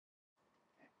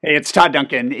Hey, it's Todd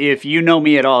Duncan. If you know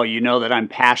me at all, you know that I'm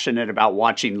passionate about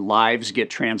watching lives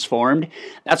get transformed.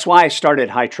 That's why I started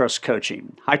High Trust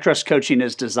Coaching. High Trust Coaching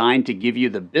is designed to give you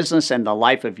the business and the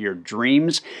life of your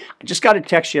dreams. I just got a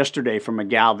text yesterday from a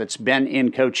gal that's been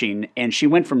in coaching, and she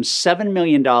went from $7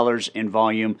 million in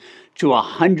volume to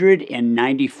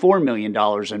 $194 million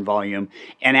in volume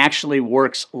and actually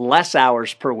works less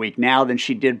hours per week now than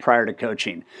she did prior to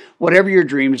coaching. Whatever your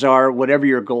dreams are, whatever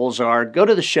your goals are, go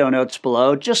to the show notes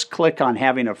below. Just click on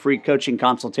having a free coaching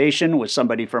consultation with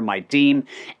somebody from my team,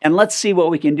 and let's see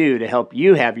what we can do to help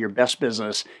you have your best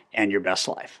business and your best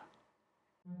life.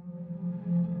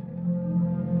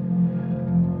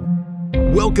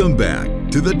 Welcome back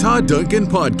to the Todd Duncan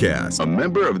Podcast, a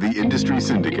member of the Industry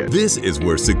Syndicate. This is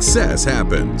where success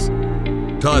happens.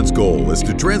 Todd's goal is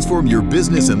to transform your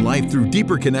business and life through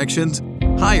deeper connections,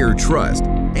 higher trust,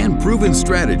 and proven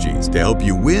strategies to help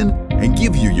you win and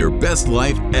give you your best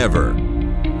life ever.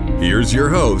 Here's your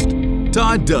host,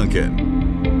 Todd Duncan.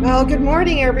 Well, good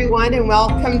morning, everyone, and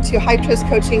welcome to High Trust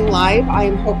Coaching Live. I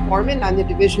am Hope Mormon. I'm the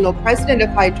Divisional President of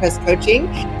High Trust Coaching,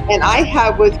 and I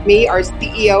have with me our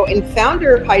CEO and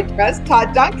founder of High Trust,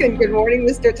 Todd Duncan. Good morning,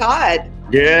 Mr. Todd.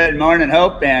 Good morning,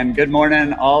 Hope, and good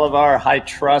morning, all of our High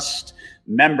Trust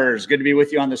members. Good to be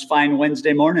with you on this fine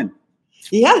Wednesday morning.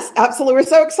 Yes, absolutely. We're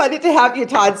so excited to have you,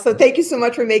 Todd. So thank you so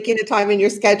much for making the time in your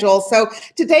schedule. So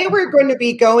today we're going to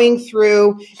be going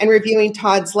through and reviewing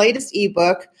Todd's latest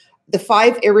ebook, The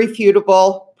 5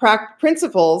 Irrefutable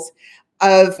Principles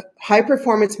of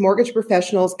High-Performance Mortgage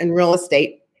Professionals and Real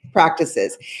Estate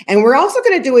Practices. And we're also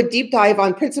going to do a deep dive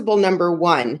on principle number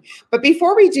 1. But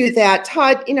before we do that,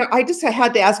 Todd, I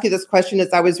had to ask you this question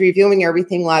as I was reviewing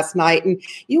everything last night. And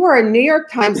you are a New York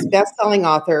Times bestselling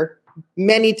author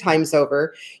many times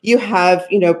over. You have,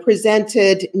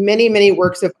 presented many, many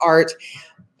works of art,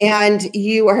 and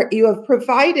you have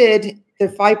provided the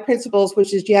 5 principles,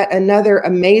 which is yet another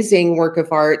amazing work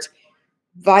of art,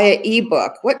 via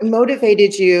ebook. What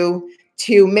motivated you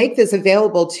to make this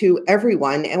available to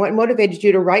everyone, and what motivated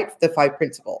you to write the 5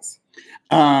 principles?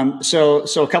 So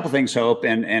a couple things, Hope,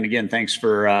 and again, thanks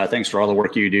for all the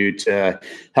work you do to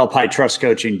help High Trust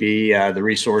Coaching be the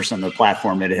resource and the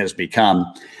platform that it has become.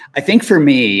 I think for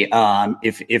me,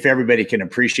 if everybody can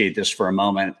appreciate this for a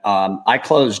moment, I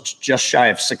closed just shy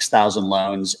of 6,000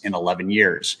 loans in 11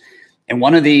 years. And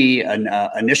one of the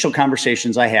initial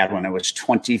conversations I had when I was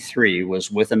 23 was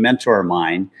with a mentor of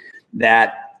mine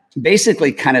that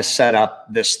basically kind of set up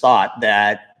this thought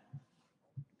that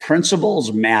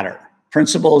principles matter.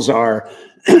 Principles are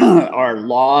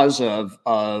laws of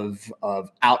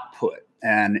output,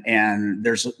 and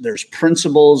there's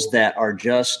principles that are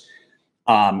just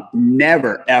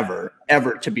never,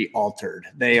 ever to be altered.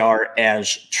 They are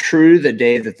as true the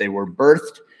day that they were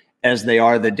birthed as they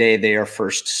are the day they are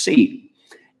first seen.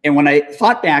 And when I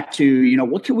thought back to,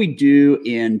 what could we do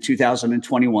in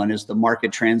 2021 as the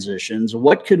market transitions?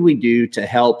 What could we do to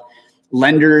help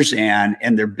lenders and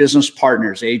their business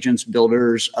partners, agents,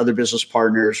 builders, other business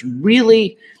partners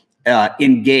really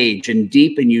engage in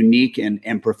deep and unique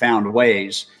and profound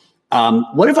ways?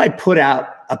 What if I put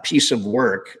out a piece of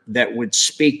work that would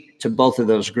speak to both of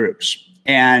those groups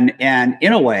and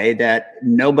in a way that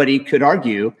nobody could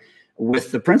argue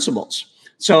with the principles?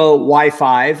 So why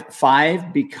 5?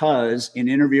 5, because in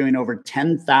interviewing over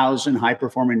 10,000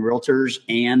 high-performing realtors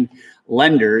and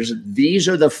lenders, these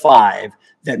are the 5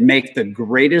 that make the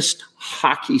greatest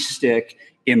hockey stick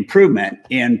improvement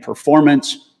in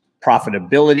performance,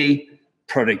 profitability,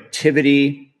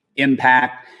 productivity,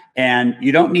 impact. And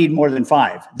you don't need more than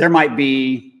 5. There might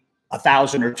be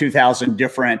 1,000 or 2,000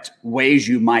 different ways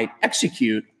you might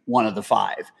execute one of the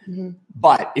 5. Mm-hmm.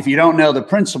 But if you don't know the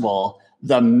principle,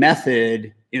 the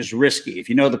method is risky. If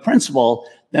you know the principle,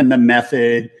 then the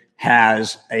method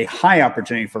has a high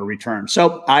opportunity for return.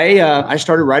 So I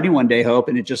started writing one day, Hope,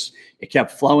 and it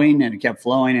kept flowing and it kept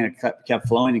flowing and it kept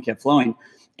flowing and kept flowing.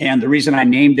 And the reason I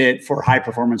named it for High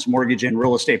Performance Mortgage and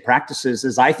Real Estate Practices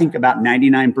is I think about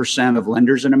 99% of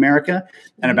lenders in America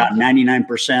and about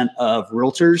 99% of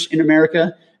realtors in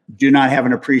America do not have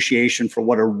an appreciation for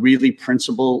what a really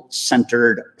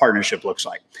principle-centered partnership looks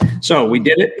like. So we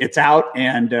did it. It's out,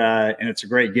 and it's a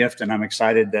great gift, and I'm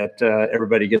excited that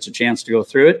everybody gets a chance to go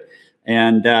through it.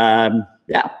 And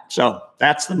so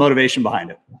that's the motivation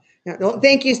behind it. Well,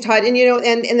 thank you, Todd. And,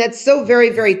 and that's so very,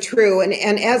 very true. And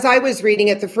as I was reading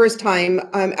it the first time,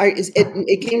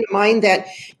 it came to mind that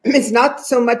it's not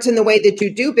so much in the way that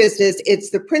you do business, it's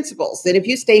the principles. That if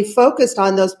you stay focused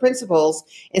on those principles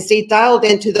and stay dialed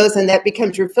into those, and that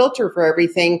becomes your filter for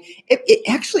everything, it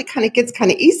actually kind of gets kind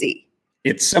of easy.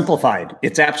 It's simplified.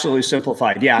 It's absolutely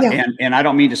simplified. Yeah. And I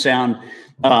don't mean to sound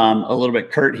a little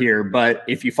bit curt here, but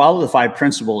if you follow the 5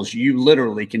 principles, you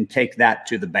literally can take that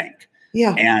to the bank.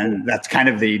 Yeah. And that's kind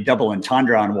of the double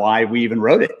entendre on why we even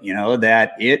wrote it,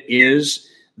 that it is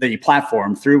the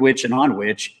platform through which and on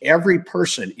which every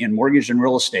person in mortgage and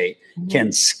real estate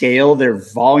can scale their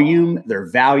volume, their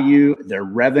value, their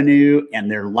revenue,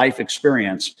 and their life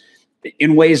experience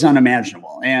in ways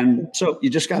unimaginable. And so you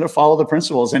just got to follow the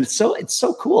principles. And it's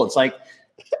so cool. It's like,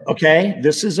 okay,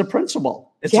 this is a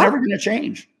principle. It's never going to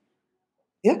change.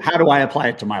 Yeah. How do I apply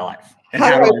it to my life? And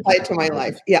how do I apply it to my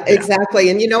life? Yeah, exactly.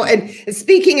 And, and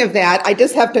speaking of that, I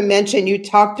just have to mention, you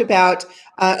talked about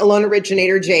a loan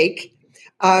originator, Jake,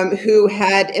 who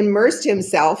had immersed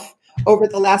himself over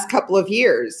the last couple of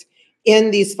years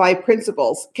in these 5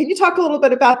 principles. Can you talk a little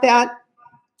bit about that?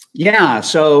 Yeah.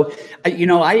 So,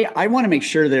 I want to make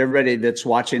sure that everybody that's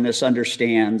watching this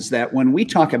understands that when we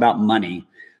talk about money,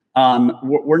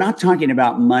 we're not talking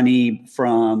about money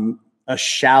from a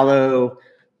shallow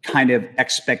kind of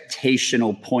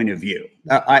expectational point of view.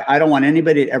 I don't want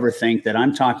anybody to ever think that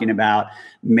I'm talking about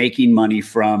making money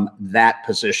from that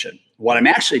position. What I'm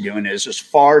actually doing is as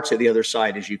far to the other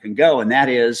side as you can go. And that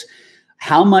is,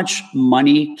 how much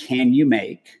money can you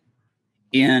make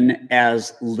in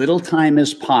as little time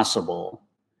as possible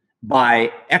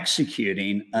by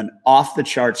executing an off the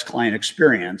charts client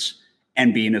experience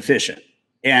and being efficient?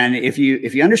 And if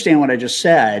you understand what I just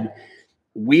said,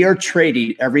 we are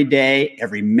trading every day,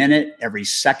 every minute, every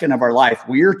second of our life.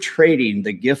 We are trading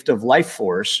the gift of life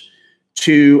force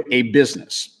to a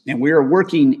business, and we are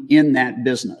working in that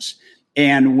business.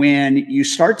 And when you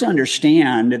start to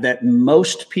understand that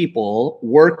most people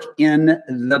work in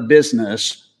the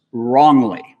business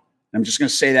wrongly, I'm just going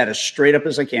to say that as straight up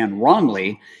as I can,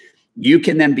 wrongly, you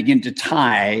can then begin to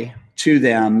tie to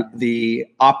them the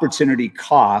opportunity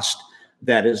cost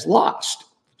that is lost.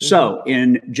 So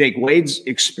in Jake Wade's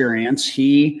experience,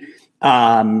 he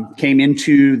came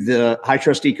into the high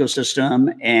trust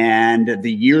ecosystem, and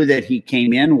the year that he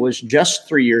came in was just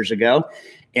 3 years ago.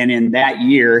 And in that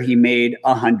year, he made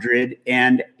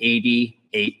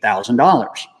 $188,000.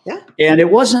 Yeah. And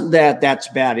it wasn't that that's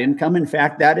bad income. In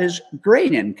fact, that is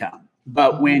great income.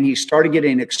 But when he started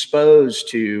getting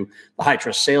exposed to the High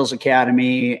Trust Sales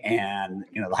Academy and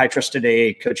the High Trust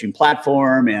Today coaching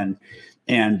platform and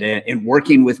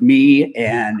working with me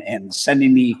and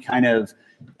sending me kind of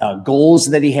goals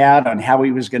that he had on how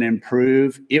he was going to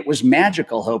improve, it was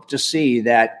magical, Hope, to see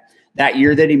that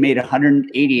year that he made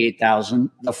 $188,000,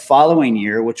 the following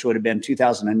year, which would have been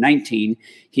 2019,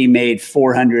 he made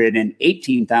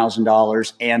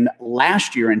 $418,000. And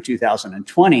last year in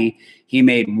 2020, he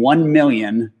made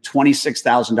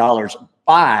 $1,026,000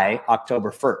 by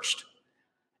October 1st.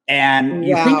 And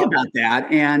you think about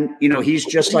that, and he's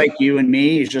just like you and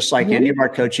me. He's just like any of our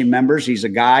coaching members. He's a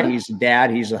guy. He's a dad.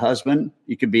 He's a husband.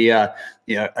 You could be a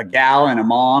gal and a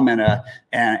mom and a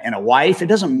wife. It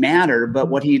doesn't matter. But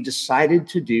what he decided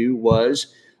to do was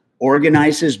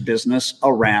organize his business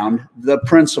around the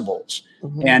principles.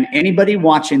 And anybody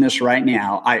watching this right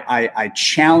now, I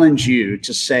challenge you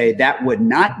to say that would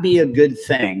not be a good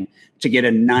thing to get a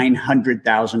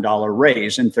 $900,000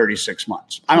 raise in 36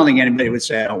 months. I don't think anybody would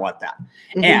say, I don't want that.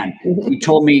 And he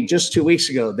told me just 2 weeks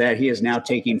ago that he is now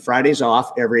taking Fridays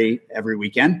off every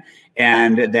weekend,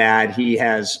 and that he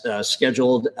has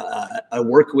scheduled a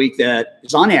work week that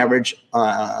is on average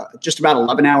just about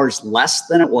 11 hours less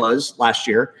than it was last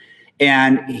year.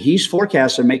 And he's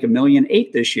forecast to make $1.8 million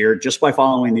this year just by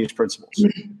following these principles.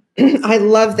 I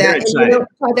love that. And,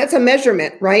 that's a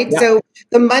measurement, right? Yeah. So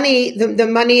the money, the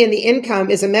money and the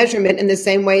income is a measurement in the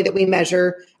same way that we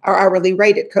measure our hourly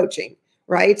rate at coaching,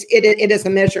 right? It is a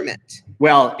measurement.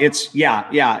 Well,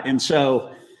 yeah. And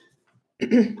so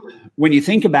when you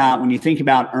think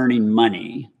about earning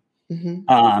money,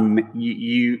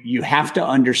 you have to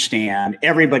understand,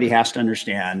 everybody has to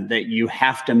understand that you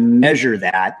have to measure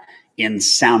that in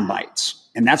sound bites.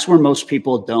 And that's where most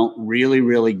people don't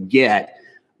really get.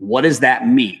 What does that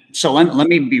mean? So let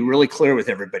me be really clear with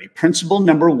everybody. Principle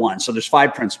number 1. So there's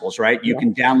 5 principles, right? You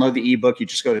can download the ebook. You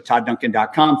just go to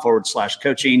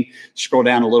toddduncan.com/coaching. Scroll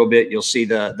down a little bit. You'll see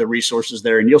the resources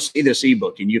there, and you'll see this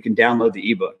ebook, and you can download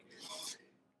the ebook.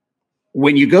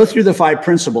 When you go through the 5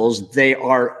 principles, they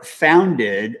are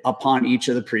founded upon each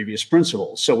of the previous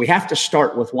principles. So we have to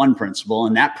start with one principle,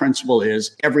 and that principle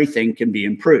is everything can be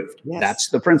improved. Yes. That's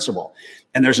the principle.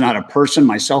 And there's not a person,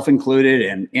 myself included,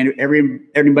 and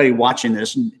everybody watching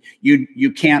this,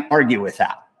 you can't argue with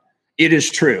that. It is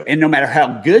true. And no matter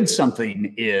how good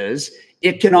something is,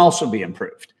 it can also be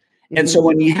improved. And so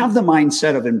when you have the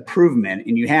mindset of improvement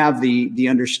and you have the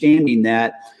understanding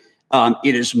that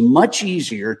it is much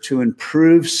easier to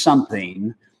improve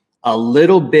something a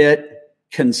little bit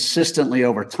consistently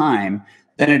over time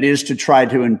than it is to try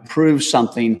to improve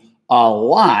something a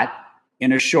lot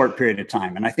in a short period of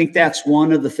time. And I think that's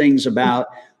one of the things about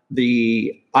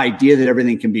the idea that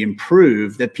everything can be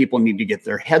improved that people need to get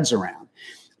their heads around.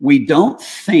 We don't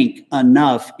think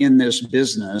enough in this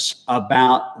business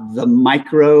about the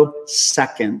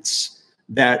microseconds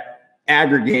that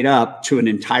aggregate up to an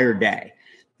entire day.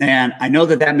 And I know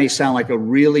that that may sound like a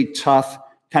really tough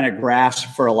kind of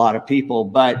grasp for a lot of people,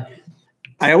 but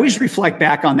I always reflect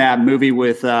back on that movie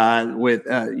with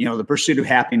The Pursuit of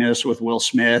Happiness with Will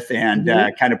Smith and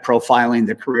kind of profiling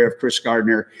the career of Chris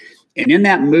Gardner. And in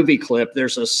that movie clip,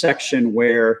 there's a section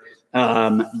where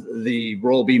the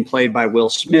role being played by Will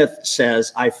Smith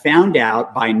says, "I found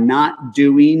out by not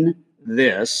doing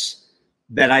this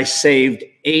that I saved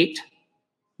 8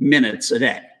 minutes a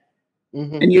day."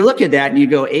 And you look at that and you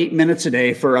go, 8 minutes a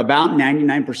day for about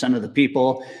 99% of the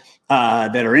people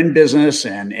that are in business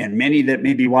and many that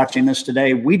may be watching this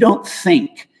today. We don't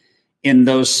think in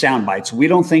those sound bites. We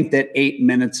don't think that 8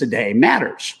 minutes a day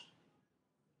matters.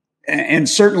 And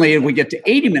certainly if we get to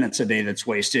 80 minutes a day that's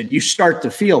wasted, you start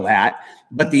to feel that.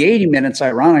 But the 80 minutes,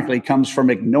 ironically, comes from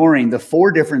ignoring the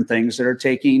 4 different things that are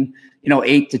taking,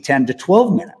 8 to 10 to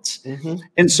 12 minutes.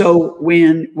 And so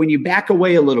when you back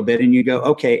away a little bit and you go,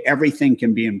 okay, everything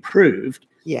can be improved.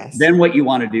 Yes. Then what you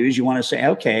want to do is you want to say,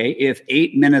 okay, if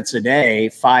 8 minutes a day,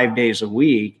 5 days a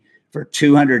week for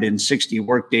 260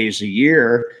 work days a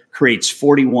year creates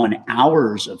 41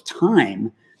 hours of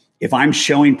time, if I'm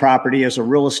showing property as a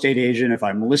real estate agent, if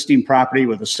I'm listing property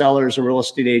with a seller as a real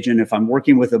estate agent, if I'm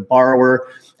working with a borrower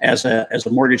as a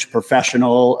mortgage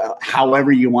professional,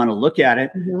 however you want to look at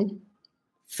it,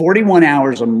 41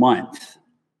 hours a month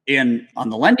on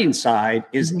the lending side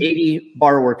is 80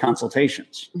 borrower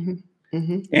consultations.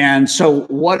 And so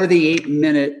what are the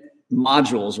 8-minute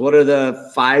modules? What are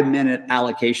the 5-minute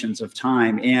allocations of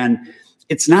time? And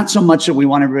it's not so much that we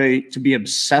want everybody to be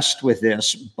obsessed with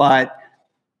this, but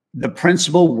the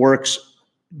principle works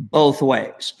both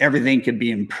ways. Everything can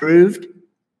be improved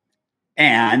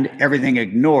and everything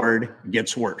ignored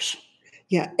gets worse.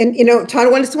 Yeah. And,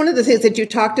 Todd, one of the things that you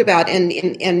talked about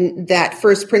in that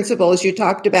first principle is you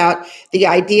talked about the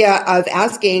idea of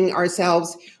asking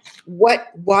ourselves, why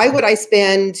would I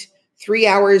spend 3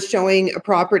 hours showing a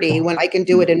property when I can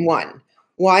do it in 1?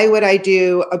 Why would I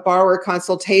do a borrower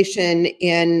consultation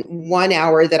in 1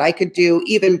 hour that I could do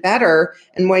even better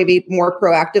and maybe more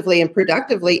proactively and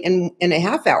productively in a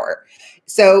half hour?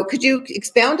 So could you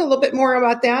expound a little bit more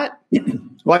about that?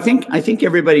 Well, I think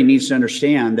everybody needs to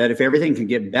understand that if everything can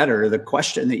get better, the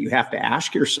question that you have to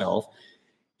ask yourself,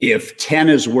 if 10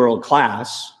 is world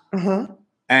class,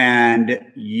 and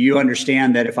you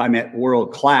understand that if I'm at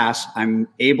world class, I'm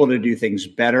able to do things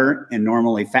better and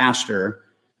normally faster,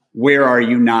 where are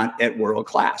you not at world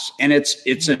class? And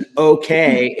it's an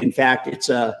okay, in fact, it's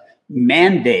a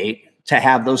mandate to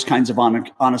have those kinds of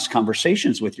honest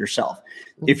conversations with yourself.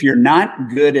 If you're not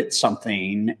good at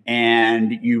something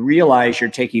and you realize you're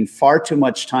taking far too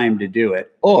much time to do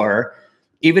it, or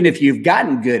even if you've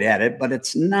gotten good at it, but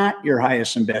it's not your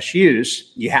highest and best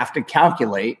use, you have to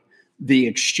calculate the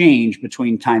exchange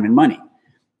between time and money.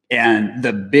 And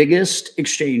the biggest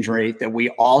exchange rate that we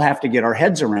all have to get our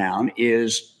heads around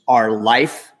is our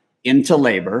life into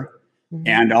labor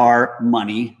and our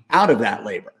money out of that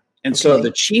labor. And so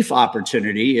the chief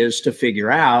opportunity is to figure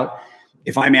out,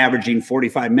 if I'm averaging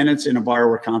 45 minutes in a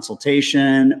borrower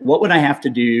consultation, what would I have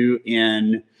to do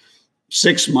in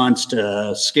 6 months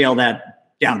to scale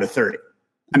that down to 30?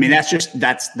 I mean,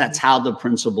 that's how the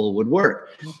principle would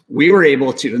work. We were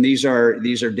able to, and these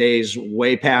are days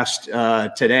way past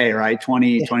today, right?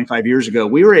 25 years ago,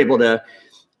 we were able to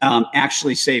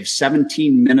actually save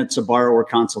 17 minutes of borrower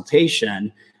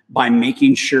consultation by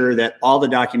making sure that all the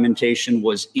documentation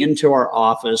was into our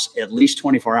office at least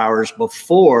 24 hours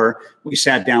before we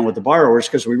sat down with the borrowers,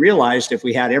 because we realized if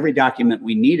we had every document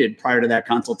we needed prior to that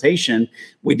consultation,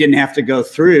 we didn't have to go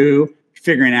through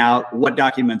figuring out what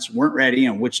documents weren't ready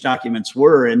and which documents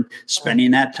were, and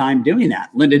spending that time doing that.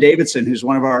 Linda Davidson, who's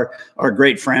one of our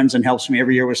great friends and helps me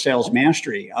every year with Sales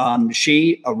Mastery,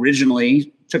 she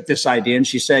originally took this idea and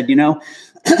she said,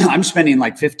 I'm spending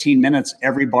like 15 minutes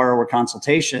every borrower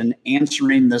consultation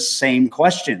answering the same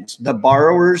questions. The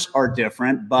borrowers are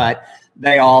different, but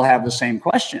they all have the same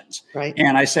questions. Right.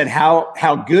 And I said,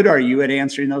 how good are you at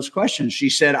answering those questions? She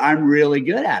said, I'm really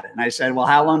good at it. And I said, well,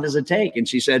 how long does it take? And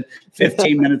she said,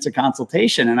 15 minutes of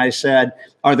consultation. And I said,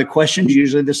 are the questions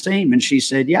usually the same? And she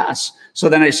said, yes. So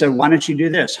then I said, why don't you do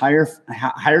this? Hire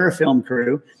a film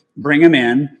crew, bring them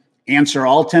in, answer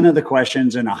all 10 of the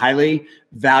questions in a highly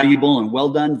valuable and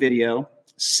well-done video,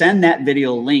 send that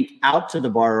video link out to the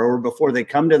borrower before they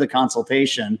come to the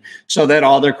consultation so that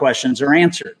all their questions are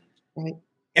answered. Right.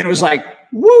 And it was like,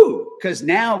 woo, because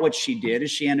now what she did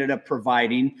is she ended up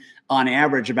providing on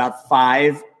average about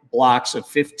 5 blocks of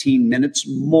 15 minutes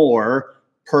more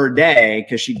per day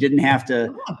because she didn't have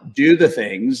to do the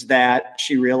things that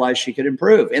she realized she could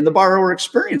improve. And the borrower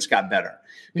experience got better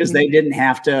because they didn't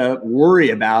have to worry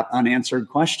about unanswered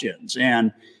questions.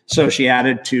 And so she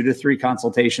added 2 to 3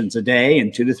 consultations a day,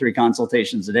 and 2 to 3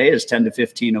 consultations a day is 10 to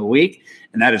 15 a week.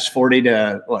 And that is 40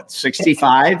 to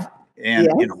 65 in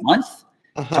a month.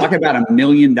 Talk about $1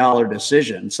 million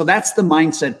decision. So that's the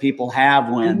mindset people have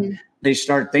when they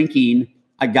start thinking,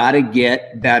 I got to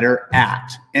get better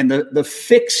at. And the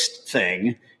fixed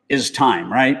thing is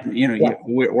time, right?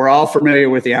 We're all familiar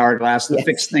with the hourglass. The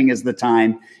fixed thing is the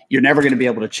time. You're never going to be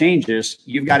able to change this.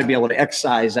 You've got to be able to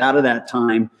excise out of that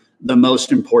time the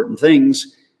most important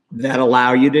things that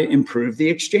allow you to improve the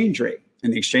exchange rate.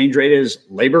 And the exchange rate is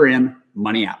labor in,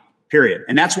 money out, period.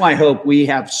 And that's why I hope we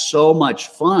have so much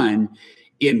fun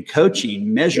in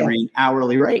coaching, measuring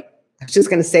hourly rate. I was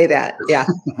just going to say that. Yeah.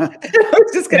 I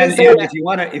was just going to say that. If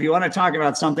you want to talk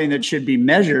about something that should be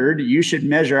measured, you should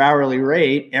measure hourly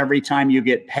rate every time you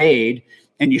get paid.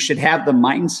 And you should have the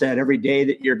mindset every day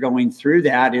that you're going through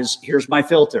that is, here's my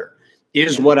filter.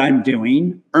 Is what I'm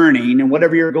doing, earning, and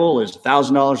whatever your goal is,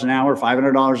 $1,000 an hour,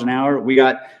 $500 an hour. We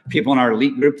got people in our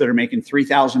elite group that are making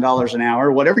 $3,000 an hour.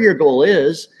 Whatever your goal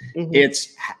is,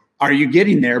 it's, are you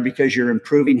getting there because you're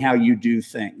improving how you do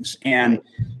things? And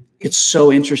it's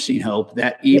so interesting, Hope,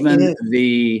 that even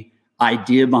the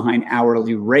idea behind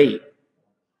hourly rate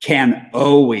can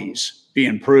always be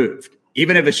improved.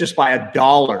 Even if it's just by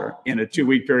 $1 in a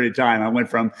 2-week period of time. I went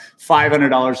from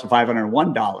 $500 to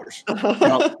 $501.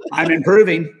 Well, I'm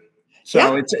improving.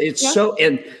 So it's so,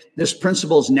 and this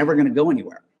principle is never going to go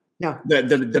anywhere. No.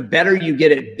 The better you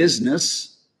get at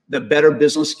business, the better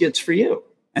business gets for you.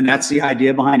 And that's the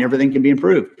idea behind everything can be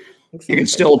improved. Exactly. You can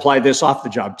still apply this off the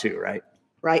job too, right?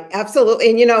 Right.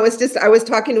 Absolutely. And, I was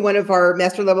talking to one of our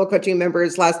master level coaching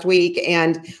members last week,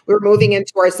 and we were moving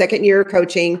into our second year of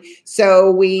coaching.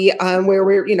 So we're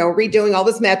redoing all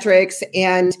those metrics,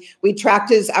 and we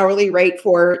tracked his hourly rate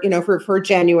for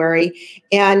January.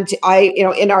 And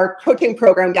in our coaching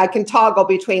program, I can toggle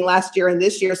between last year and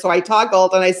this year. So I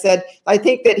toggled, and I said, I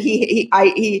think that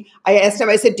I asked him,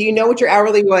 I said, do you know what your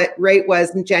hourly rate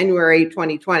was in January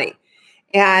 2020?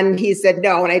 And he said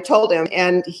no, and I told him,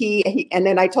 and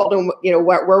then I told him,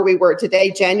 where we were today,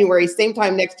 January, same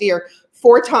time next year,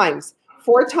 4 times,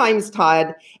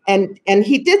 Todd, and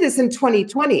he did this in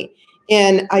 2020,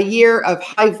 in a year of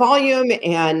high volume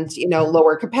and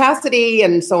lower capacity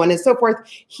and so on and so forth.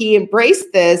 He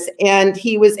embraced this, and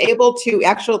he was able to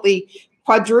actually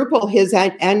quadruple his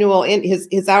annual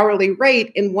his hourly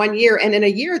rate in 1 year, and in a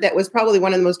year that was probably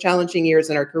one of the most challenging years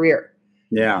in our career.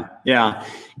 Yeah.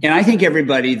 And I think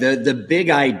everybody, the big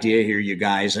idea here, you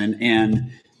guys, and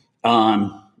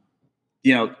the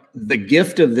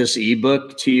gift of this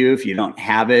ebook to you, if you don't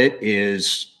have it,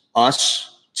 is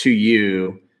us to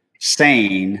you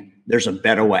saying there's a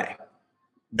better way.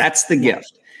 That's the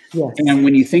gift. Yes. And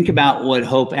when you think about what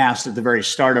Hope asked at the very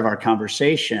start of our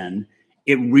conversation,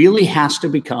 it really has to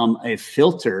become a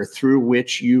filter through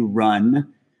which you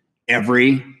run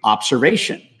every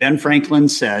observation. Ben Franklin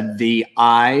said, the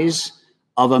eyes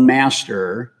of a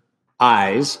master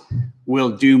will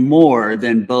do more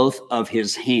than both of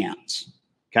his hands.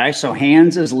 Okay. So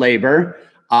hands is labor,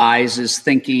 eyes is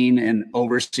thinking and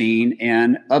overseeing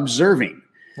and observing.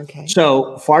 Okay.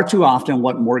 So far too often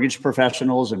what mortgage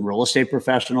professionals and real estate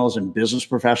professionals and business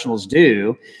professionals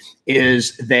do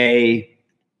is they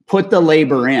put the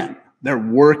labor in. They're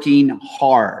working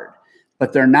hard,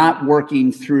 but they're not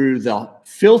working through the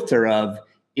filter of,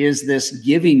 is this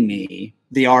giving me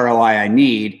the ROI I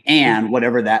need? And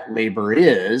whatever that labor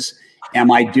is,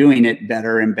 am I doing it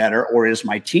better and better? Or is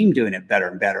my team doing it better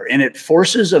and better? And it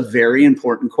forces a very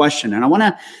important question. And I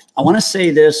want to say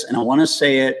this, and I want to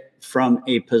say it from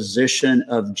a position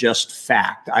of just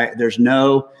fact. There's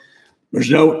no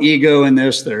ego in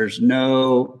this. There's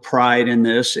no pride in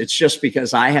this. It's just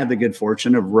because I had the good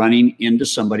fortune of running into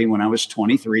somebody when I was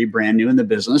 23, brand new in the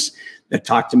business, that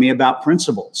talked to me about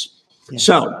principles. Yeah.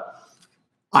 So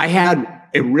I had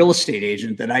a real estate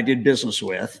agent that I did business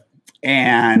with.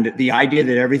 And the idea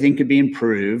that everything could be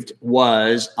improved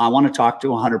was, I want to talk to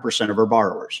 100% of our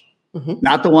borrowers. Mm-hmm.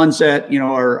 Not the ones that,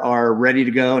 are ready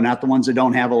to go, not the ones that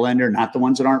don't have a lender, not the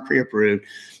ones that aren't pre-approved.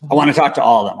 I want to talk to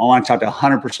all of them. I want to talk to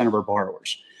 100% of our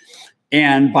borrowers.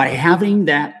 And by having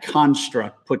that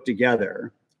construct put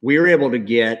together, we were able to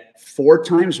get 4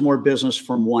 times more business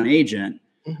from one agent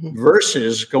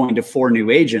versus going to 4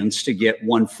 new agents to get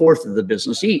 1/4 of the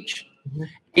business each.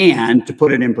 And to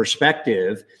put it in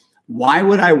perspective, why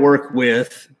would I work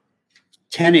with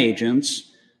 10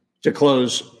 agents to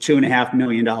close $2.5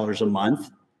 million a month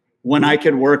when I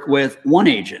could work with 1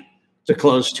 agent to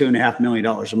close $2.5 million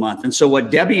a month? And so what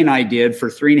Debbie and I did for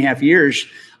 3.5 years,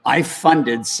 I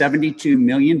funded $72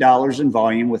 million in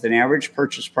volume with an average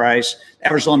purchase price,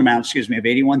 average loan amount, of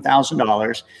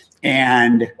 $81,000.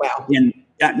 And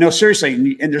no,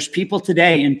 seriously. And there's people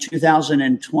today in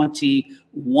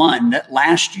 2021 that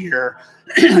last year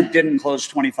didn't close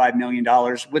 $25 million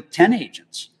with 10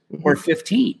 agents or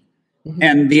 15.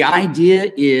 And the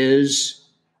idea is,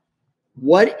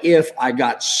 what if I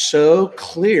got so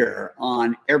clear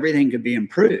on everything could be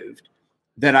improved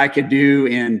that I could do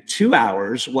in 2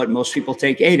 hours what most people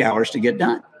take 8 hours to get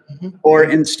done? Or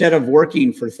instead of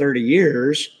working for 30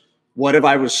 years, what if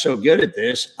I was so good at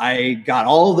this, I got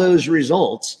all those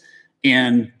results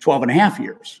in 12.5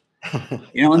 years?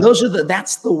 And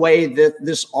that's the way that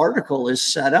this article is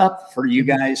set up for you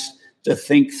guys to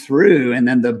think through. And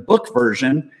then the book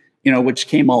version, which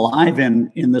came alive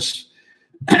in this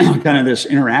kind of this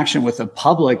interaction with the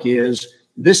public, is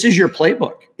this is your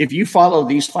playbook. If you follow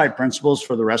these 5 principles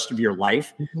for the rest of your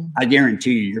life, I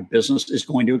guarantee you your business is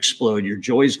going to explode. Your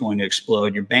joy is going to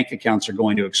explode. Your bank accounts are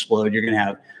going to explode. You're going to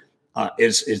have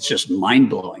it's just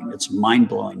mind-blowing. It's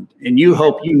mind-blowing. And you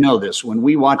hope you know this. When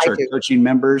we watch our coaching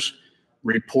members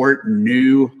report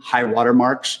new high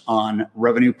watermarks on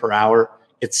revenue per hour,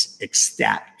 it's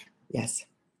ecstatic. Yes,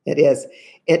 it is.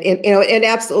 It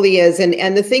absolutely is.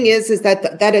 And the thing is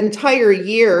that that entire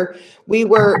year we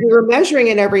were measuring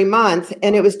it every month,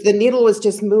 and the needle was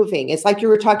just moving. It's like you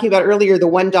were talking about earlier, the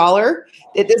 $1.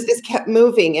 This just kept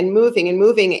moving and moving and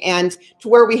moving, and to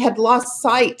where we had lost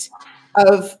sight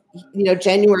of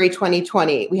January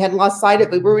 2020. We had lost sight of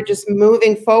it. We were just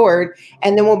moving forward,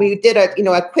 and then when we did a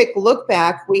quick look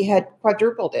back, we had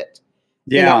quadrupled it.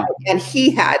 Yeah, and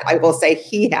he did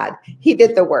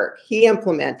the work. He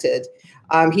implemented.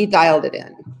 He dialed it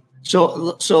in.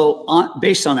 So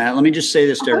based on that, let me just say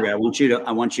this to everybody. I want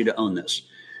you to own this.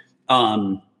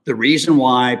 The reason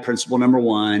why principle number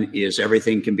 1 is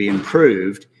everything can be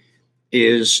improved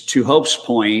is, to Hope's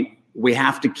point, we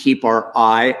have to keep our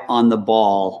eye on the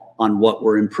ball on what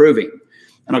we're improving.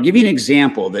 And I'll give you an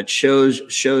example that shows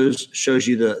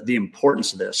you the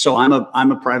importance of this. So I'm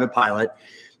a private pilot.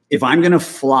 If I'm going to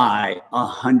fly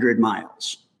 100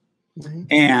 miles,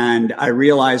 and I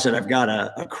realize that I've got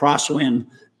a crosswind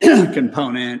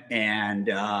component, and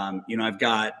I've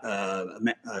got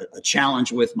a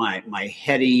challenge with my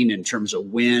heading in terms of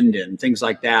wind and things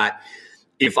like that.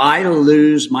 If I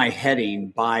lose my heading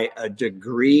by a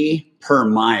degree per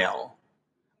mile,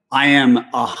 I am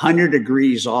 100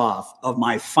 degrees off of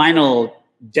my final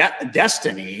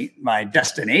my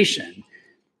destination,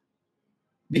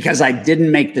 because I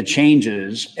didn't make the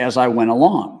changes as I went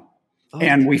along. Okay.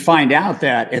 And we find out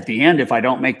that at the end, if I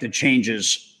don't make the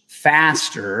changes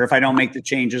faster, if I don't make the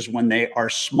changes when they are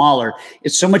smaller,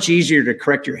 it's so much easier to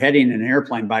correct your heading in an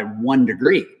airplane by 1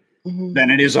 degree than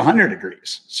it is 100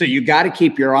 degrees. So you got to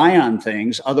keep your eye on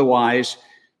things. Otherwise,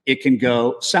 it can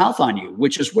go south on you,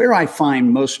 which is where I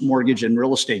find most mortgage and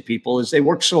real estate people is they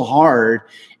work so hard,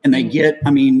 and they get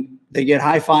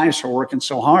high fives for working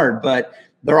so hard, but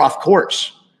they're off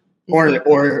course,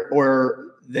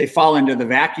 or they fall into the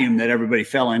vacuum that everybody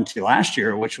fell into last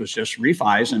year, which was just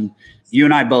refis. And you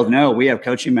and I both know we have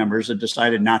coaching members that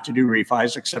decided not to do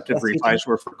refis, except if refis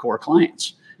were for core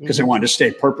clients, because they wanted to stay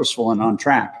purposeful and on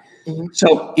track.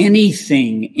 So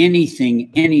anything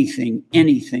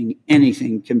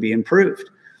can be improved.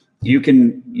 You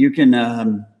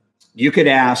could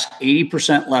ask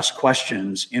 80% less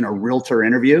questions in a realtor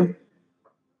interview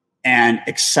and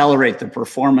accelerate the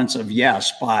performance of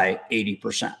yes by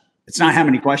 80%. It's not how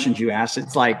many questions you ask.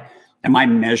 It's like, am I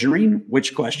measuring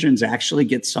which questions actually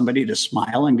get somebody to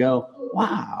smile and go,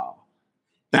 wow?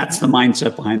 That's the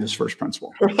mindset behind this first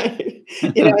principle. Right.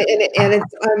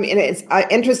 It's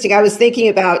interesting. I was thinking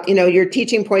about, your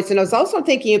teaching points, and I was also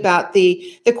thinking about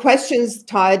the questions,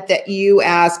 Todd, that you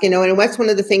ask, and that's one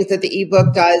of the things that the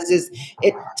ebook does is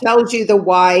it tells you the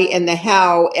why and the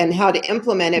how and how to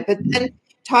implement it. But then,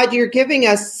 Todd, you're giving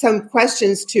us some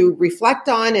questions to reflect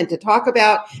on and to talk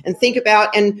about and think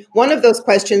about. And one of those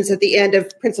questions at the end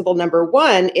of principle number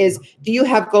 1 is, do you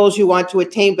have goals you want to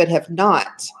attain but have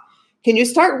not? Can you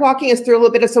start walking us through a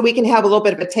little bit so we can have a little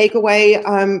bit of a takeaway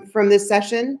from this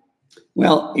session?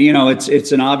 Well,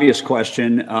 it's an obvious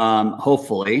question,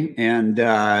 hopefully. And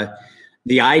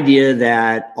the idea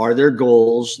that, are there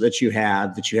goals that you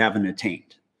haven't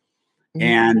attained?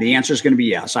 And the answer is going to be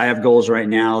yes. I have goals right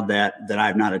now that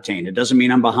I've not attained. It doesn't mean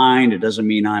I'm behind. It doesn't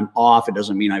mean I'm off. It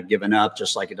doesn't mean I've given up,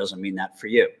 just like it doesn't mean that for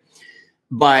you.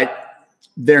 But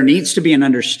there needs to be an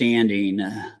understanding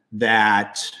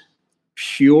that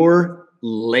pure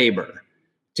labor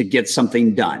to get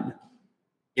something done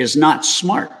is not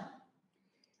smart.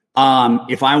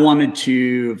 If I wanted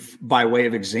to, by way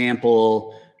of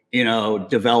example,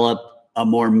 develop a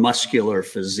more muscular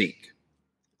physique,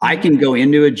 I can go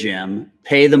into a gym,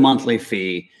 pay the monthly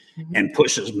fee, and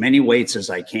push as many weights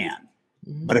as I can.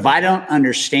 But if I don't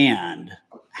understand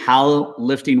how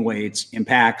lifting weights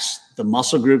impacts the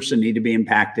muscle groups that need to be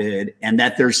impacted, and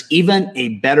that there's even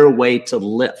a better way to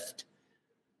lift,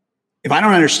 if I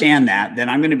don't understand that, then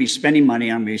I'm going to be spending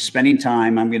money, I'm going to be spending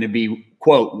time, I'm going to be,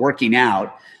 quote, working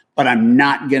out, but I'm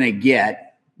not going to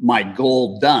get my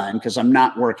goal done because I'm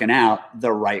not working out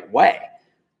the right way.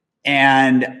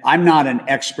 And I'm not an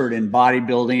expert in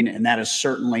bodybuilding, and that is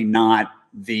certainly not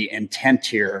the intent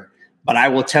here. But I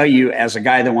will tell you, as a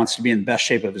guy that wants to be in the best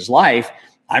shape of his life,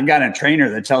 I've got a trainer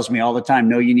that tells me all the time,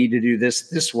 no, you need to do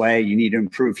this way. You need to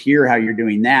improve here, how you're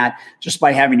doing that. Just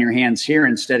by having your hands here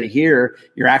instead of here,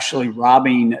 you're actually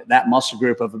robbing that muscle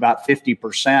group of about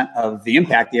 50% of the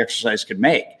impact the exercise could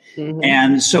make.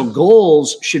 And so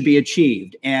goals should be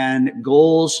achieved, and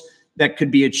goals that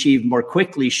could be achieved more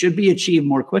quickly should be achieved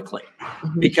more quickly,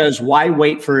 because why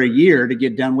wait for a year to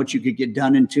get done what you could get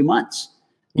done in 2 months?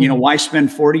 Why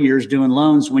spend 40 years doing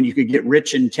loans when you could get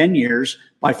rich in 10 years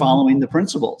by following the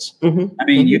principles? I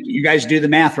mean, you guys do the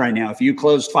math right now. If you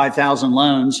closed 5,000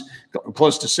 loans,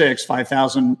 close to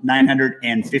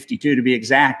 5,952 to be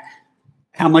exact,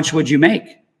 how much would you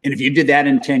make? And if you did that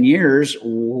in 10 years,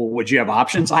 would you have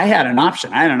options? I had an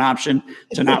option. I had an option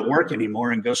to not work anymore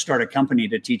and go start a company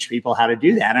to teach people how to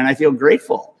do that. And I feel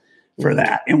grateful for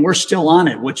that. And we're still on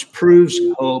it, which proves,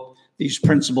 Hope, these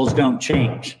principles don't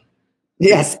change.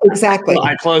 Yes, exactly.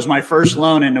 I closed my first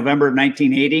loan in November of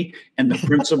 1980, and the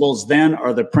principles then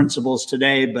are the principles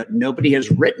today, but nobody has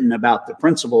written about the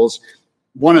principles.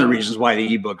 One of the reasons why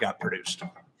the ebook got produced.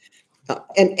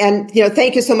 And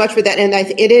thank you so much for that. And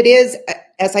it is,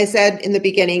 as I said in the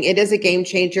beginning, it is a game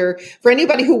changer for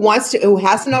anybody who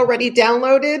hasn't already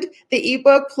downloaded the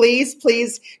ebook. Please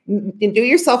do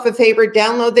yourself a favor,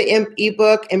 download the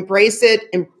ebook, embrace it,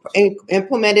 and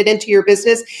implement it into your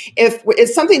business.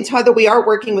 It's something, Todd, that we are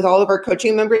working with all of our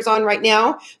coaching members on right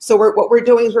now. So what we're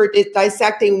doing is we're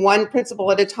dissecting one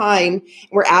principle at a time.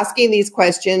 We're asking these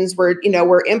questions. We're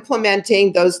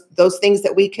implementing those things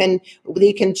that we can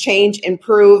change,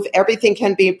 improve. Everything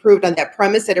can be improved on that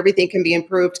premise that everything can be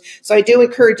improved. So I do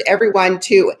encourage everyone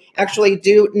to actually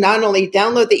do not only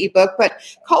download the ebook, but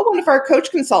call one of our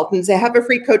coach consultants and have a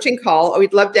free coaching call.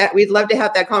 We'd love to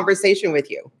have that conversation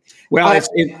with you. Well,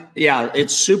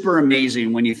 it's super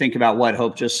amazing when you think about what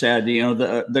Hope just said.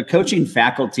 The coaching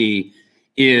faculty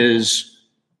is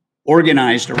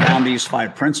organized around these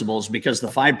 5 principles, because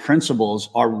the 5 principles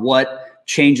are what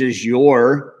changes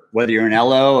whether you're an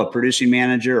LO, a producing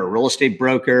manager, a real estate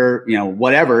broker,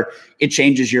 whatever, it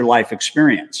changes your life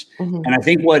experience. And I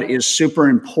think what is super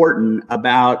important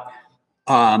about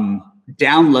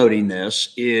downloading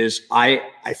this is I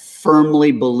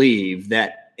firmly believe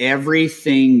that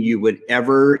everything you would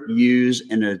ever use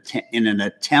in an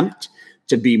attempt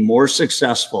to be more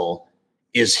successful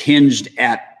is hinged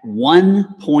at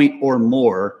one point or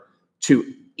more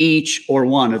to each or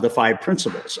one of the 5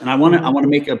 principles. And I want to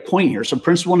make a point here. So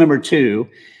principle number 2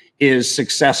 is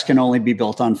success can only be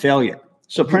built on failure.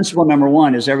 So principle number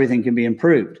 1 is everything can be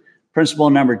improved. Principle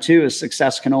number 2 is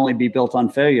success can only be built on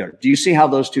failure. Do you see how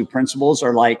those 2 principles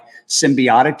are like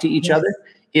symbiotic to each other?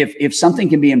 If something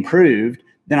can be improved,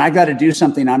 then I got to do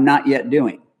something I'm not yet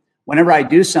doing. Whenever I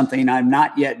do something I'm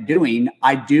not yet doing,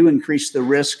 I do increase the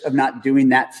risk of not doing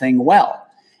that thing well.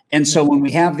 And so when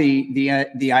we have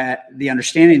the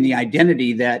understanding, the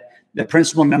identity that the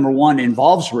principle number 1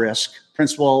 involves risk,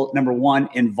 principle number 1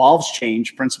 involves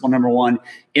change, principle number 1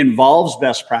 involves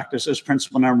best practices,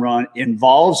 principle number 1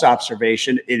 involves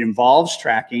observation, it involves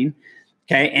tracking,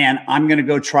 okay? And I'm going to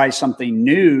go try something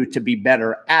new to be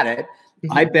better at it.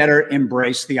 I better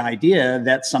embrace the idea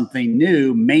that something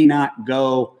new may not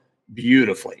go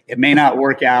beautifully. It may not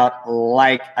work out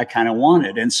like I kind of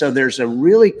wanted. And so there's a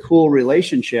really cool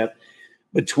relationship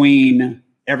between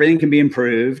everything can be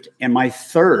improved and my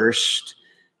thirst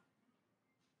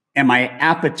and my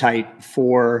appetite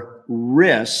for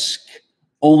risk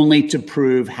only to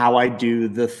prove how I do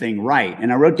the thing right.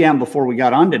 And I wrote down before we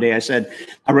got on today,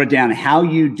 I wrote down how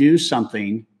you do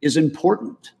something is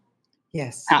important.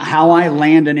 Yes. How I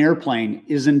land an airplane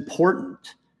is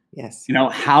important. Yes. You know,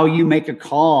 how you make a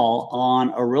call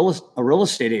on a real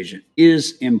estate agent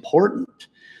is important.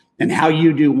 And how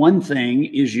you do one thing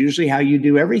is usually how you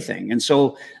do everything. And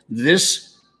so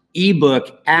this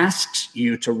ebook asks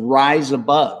you to rise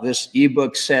above. This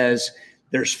ebook says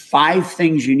there's 5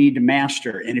 things you need to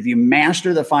master. And if you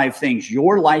master the 5 things,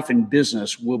 your life and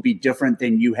business will be different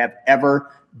than you have ever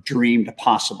dreamed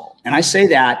possible. And I say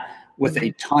that with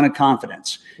a ton of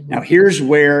confidence. Now, here's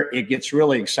where it gets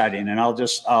really exciting. And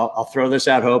I'll throw this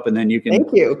out, Hope, and then you can.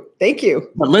 Thank you.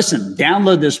 But listen,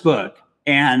 download this book.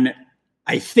 And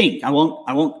I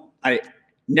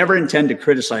never intend to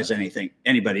criticize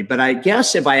anybody, but I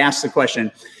guess if I ask the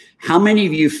question, how many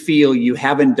of you feel you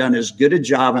haven't done as good a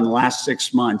job in the last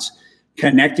 6 months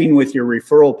connecting with your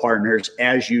referral partners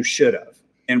as you should have?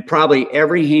 And probably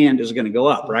every hand is going to go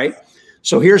up, right?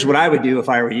 So here's what I would do if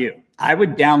I were you. I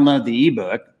would download the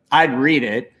ebook. I'd read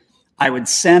it. I would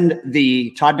send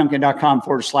the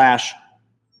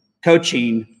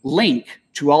toddduncan.com/coaching link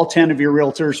to all 10 of your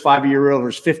realtors, 5 of your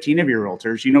realtors, 15 of your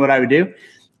realtors. You know what I would do?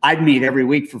 I'd meet every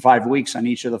week for 5 weeks on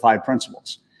each of the 5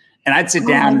 principles. And I'd sit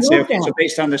down and say, okay, so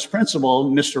based on this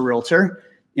principle, Mr. Realtor,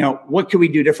 you know, what can we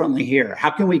do differently here? How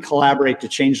can we collaborate to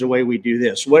change the way we do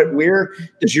this? Where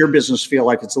does your business feel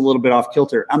like it's a little bit off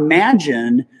kilter?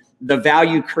 Imagine the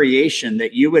value creation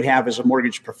that you would have as a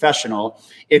mortgage professional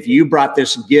if you brought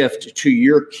this gift to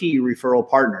your key referral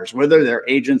partners, whether they're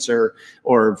agents or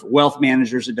wealth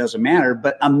managers, it doesn't matter.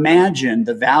 But imagine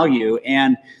the value.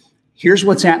 And here's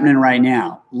what's happening right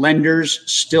now. Lenders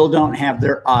still don't have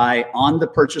their eye on the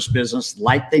purchase business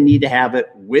like they need to have it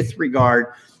with regard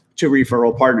to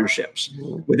referral partnerships.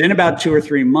 Within about 2 or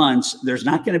 3 months, there's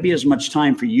not going to be as much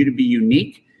time for you to be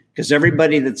unique, because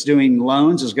everybody that's doing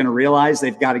loans is going to realize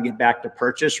they've got to get back to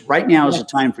purchase. Right now is the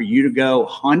time for you to go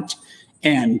hunt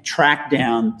and track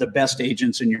down the best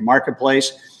agents in your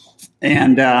marketplace.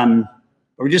 And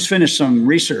we just finished some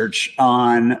research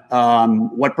on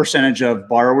what percentage of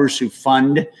borrowers who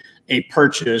fund a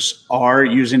purchase are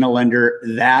using a lender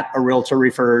that a realtor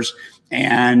refers,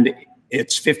 and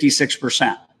it's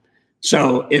 56%.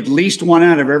 So at least 1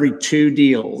 out of every 2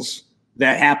 deals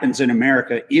that happens in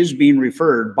America is being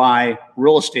referred by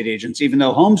real estate agents. Even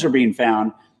though homes are being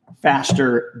found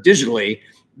faster digitally,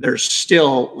 there's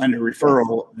still lender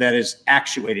referral that is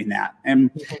actuating that.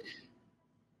 And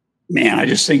man, I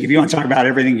just think if you want to talk about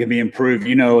everything can be improved,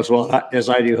 you know, as well as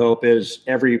I do, Hope, is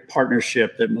every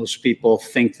partnership that most people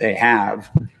think they have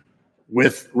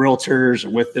with realtors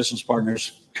and with business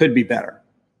partners could be better.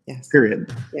 Yes.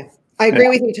 Period. Yeah. I agree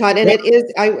with you, Todd. And it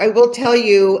is, I will tell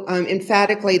you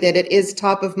emphatically that it is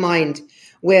top of mind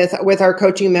with our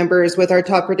coaching members, with our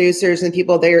top producers and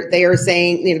people. They are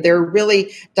saying, you know, they're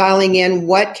really dialing in.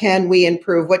 What can we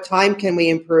improve? What time can we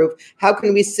improve? How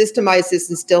can we systemize this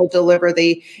and still deliver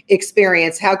the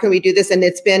experience? How can we do this? And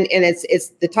it's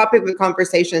the topic of the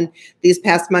conversation these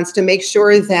past months to make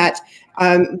sure that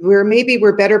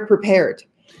we're better prepared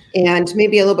and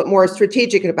maybe a little bit more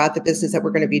strategic about the business that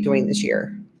we're going to be doing this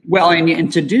year. Well,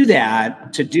 and to do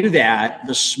that,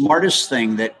 the smartest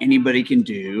thing that anybody can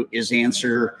do is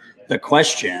answer the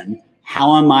question,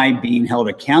 how am I being held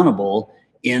accountable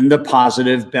in the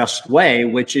positive, best way,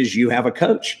 which is you have a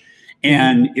coach.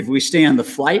 And if we stay on the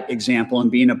flight example and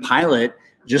being a pilot,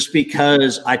 just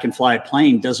because I can fly a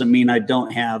plane doesn't mean I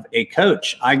don't have a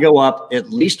coach. I go up at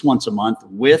least once a month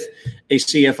with a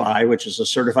CFI, which is a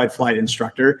certified flight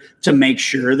instructor, to make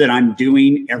sure that I'm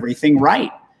doing everything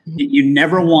right. You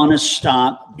never want to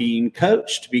stop being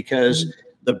coached, because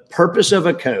the purpose of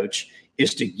a coach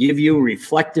is to give you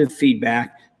reflective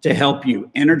feedback to help you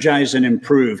energize and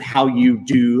improve how you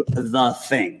do the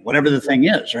thing, whatever the thing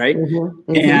is, right?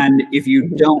 And if you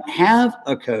don't have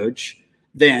a coach,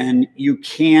 then you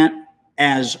can't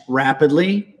as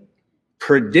rapidly,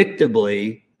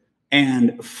 predictably,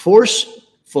 and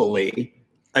forcefully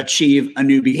achieve a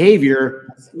new behavior,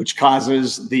 which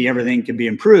causes the everything can be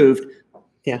improved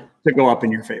to go up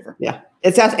in your favor. Yeah,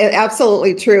 it's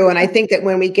absolutely true. And I think that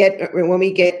when we get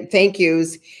thank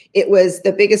yous, it was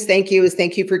the biggest thank you is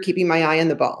thank you for keeping my eye on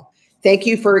the ball. Thank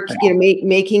you for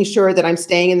making sure that I'm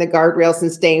staying in the guardrails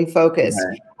and staying focused.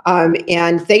 Right.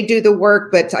 And they do the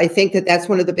work, but I think that that's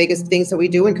one of the biggest things that we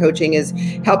do in coaching is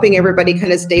helping everybody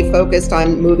kind of stay focused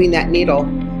on moving that needle.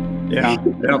 Yeah,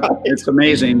 it's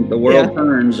amazing. The world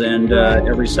turns, and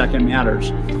every second matters.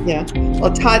 Yeah.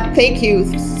 Well, Todd, thank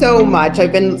you so much.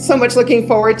 I've been so much looking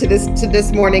forward to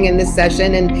this morning and this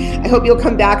session, and I hope you'll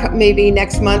come back maybe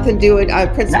next month and do it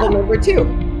principle number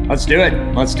 2. Let's do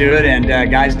it. And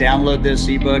guys, download this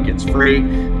ebook. It's free,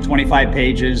 25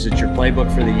 pages. It's your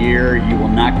playbook for the year. You will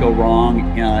not go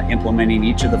wrong implementing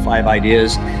each of the 5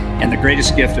 ideas. And the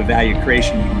greatest gift of value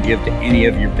creation you can give to any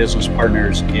of your business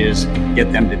partners is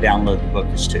get them to download the book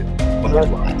as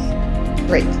well.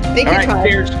 Great. Thank you, Todd.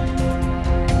 Cheers.